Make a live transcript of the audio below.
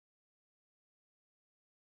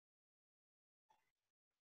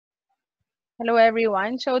Hello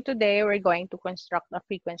everyone. So today we're going to construct a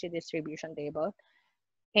frequency distribution table,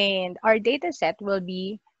 and our data set will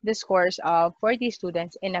be the scores of 40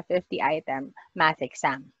 students in a 50-item math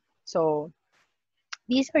exam. So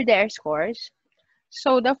these are their scores.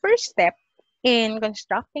 So the first step in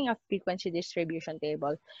constructing a frequency distribution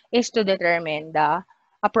table is to determine the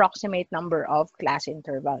approximate number of class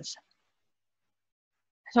intervals.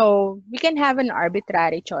 So we can have an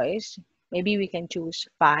arbitrary choice. Maybe we can choose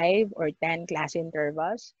 5 or 10 class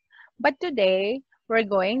intervals. But today, we're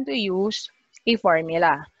going to use a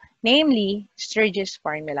formula, namely Sturges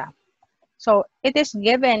Formula. So it is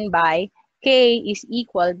given by K is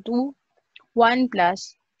equal to 1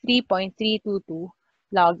 plus 3.322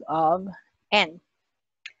 log of N.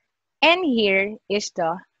 N here is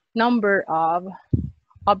the number of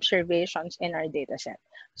observations in our data set.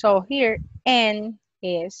 So here, N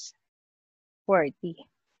is 40.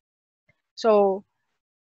 So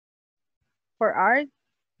for our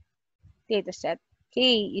data set,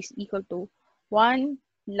 K is equal to 1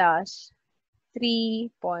 plus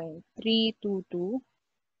 3.322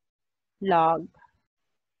 log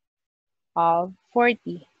of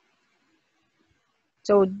 40.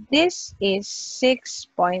 So this is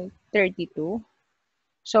 6.32.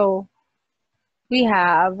 So we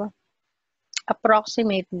have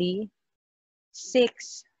approximately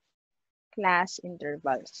 6 class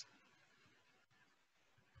intervals.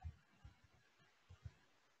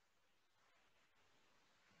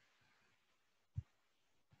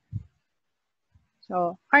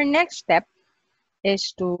 So our next step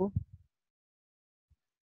is to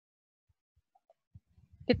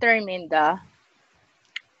determine the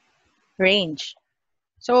range.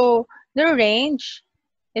 So the range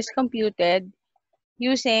is computed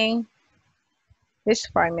using this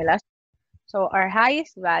formula. So our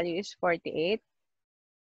highest value is 48.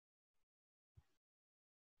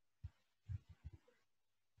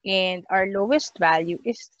 And our lowest value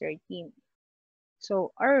is 13.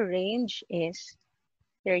 So our range is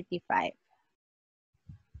 35.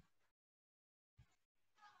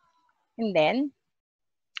 And then,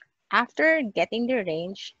 after getting the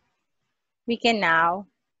range, we can now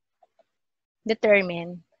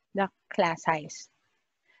determine the class size.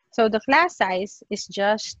 So the class size is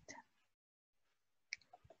just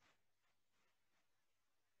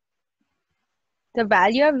the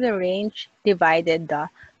value of the range divided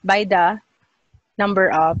by the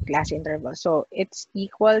number of class intervals. So it's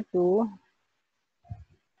equal to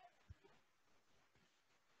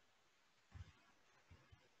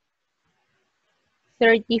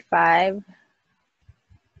 35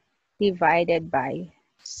 divided by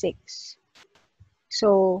 6.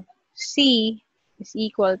 So C is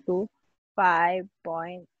equal to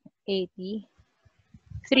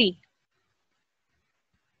 5.83.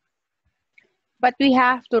 But we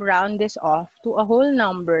have to round this off to a whole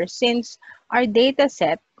number since our data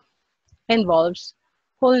set involves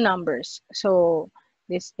whole numbers. So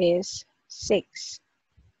this is 6.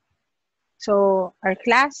 So our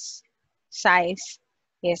class size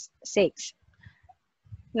is 6.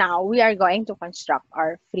 Now we are going to construct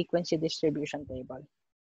our frequency distribution table.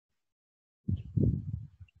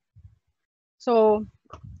 So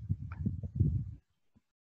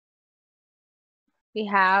we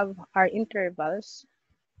have our intervals.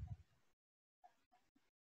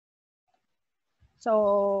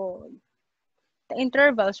 So the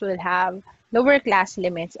intervals will have lower class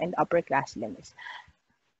limits and upper class limits.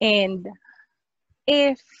 And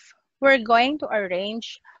if we're going to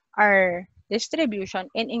arrange our distribution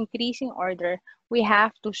in increasing order, we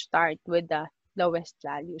have to start with the lowest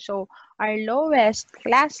value. So our lowest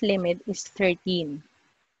class limit is 13.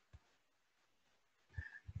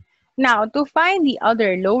 Now, to find the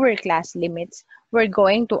other lower class limits, we're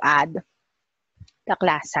going to add the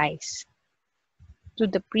class size to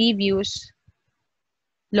the previous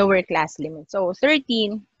lower class limit. So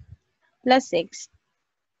 13 plus 6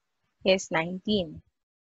 is 19.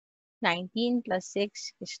 19 plus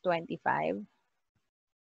 6 is 25.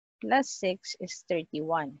 Plus 6 is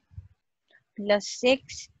 31. Plus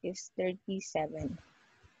 6 is 37.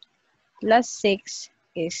 Plus 6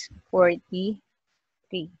 is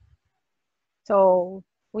 43. So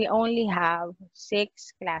we only have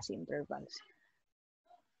 6 class intervals.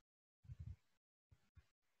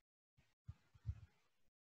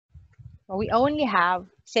 We only have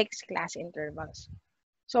 6 class intervals.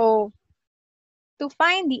 So to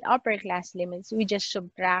find the upper class limits, we just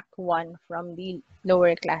subtract 1 from the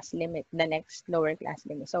lower class limit, the next lower class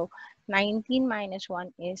limit. So 19 minus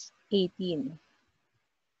 1 is 18.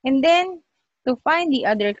 And then to find the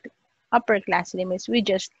other upper class limits, we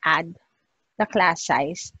just add the class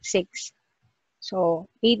size 6 So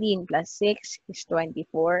 18 plus 6 is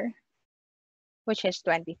 24, which is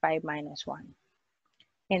 25 minus 1.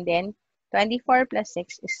 And then 24 plus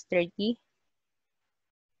 6 is 30,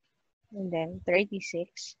 and then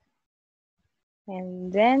 36,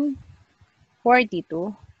 and then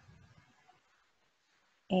 42,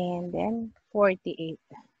 and then 48.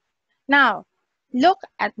 Now, look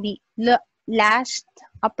at the last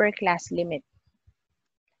upper class limit.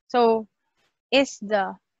 So, is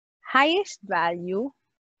the highest value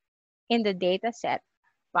in the data set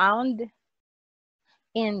found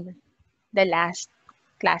in the last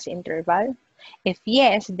class interval? If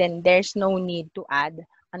yes, then there's no need to add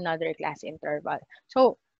another class interval.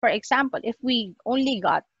 So, for example, if we only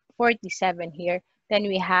got 47 here, then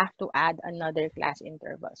we have to add another class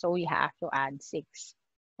interval. So, we have to add 6.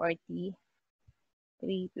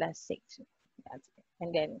 43 plus 6. That's it.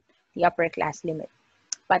 And then the upper class limit.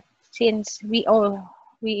 But since we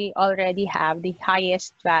already have the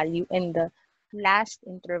highest value in the last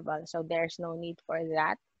interval, so there's no need for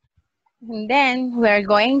that. And then we're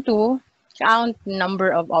going to count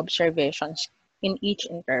number of observations in each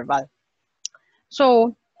interval.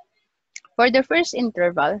 So for the first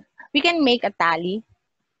interval, we can make a tally.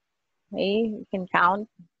 Okay, we can count.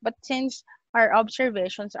 But since our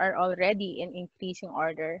observations are already in increasing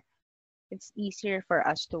order, it's easier for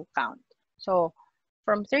us to count. So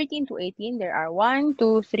from 13 to 18, there are 1,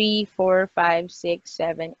 2, 3, 4, 5, 6,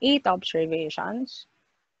 7, 8 observations.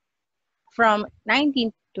 From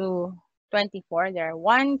 19 to 24, there are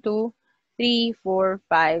 1, 2, 3, 4,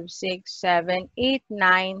 5, 6, 7, 8,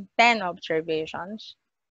 9, 10 observations.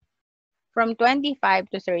 From 25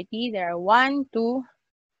 to 30, there are 1, 2,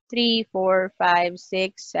 3, 4, 5,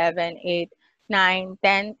 6, 7, 8, 9,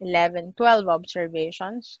 10, 11, 12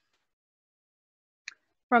 observations.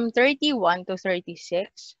 From 31 to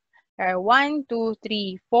 36, there are 1, 2,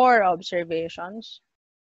 3, 4 observations.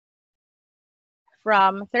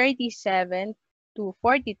 From 37 to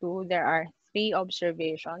 42, there are 3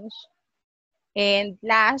 observations. And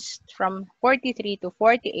last, from 43 to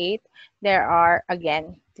 48, there are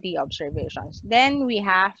again 3 observations. Then we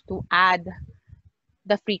have to add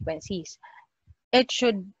the frequencies. It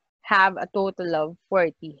should have a total of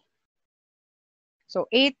 40. So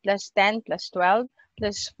 8 plus 10 plus 12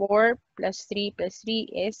 plus 4 plus 3 plus 3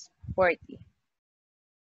 is 40.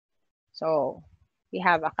 So we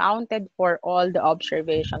have accounted for all the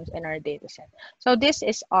observations in our data set. So this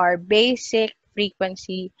is our basic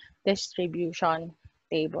frequency distribution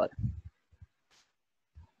table.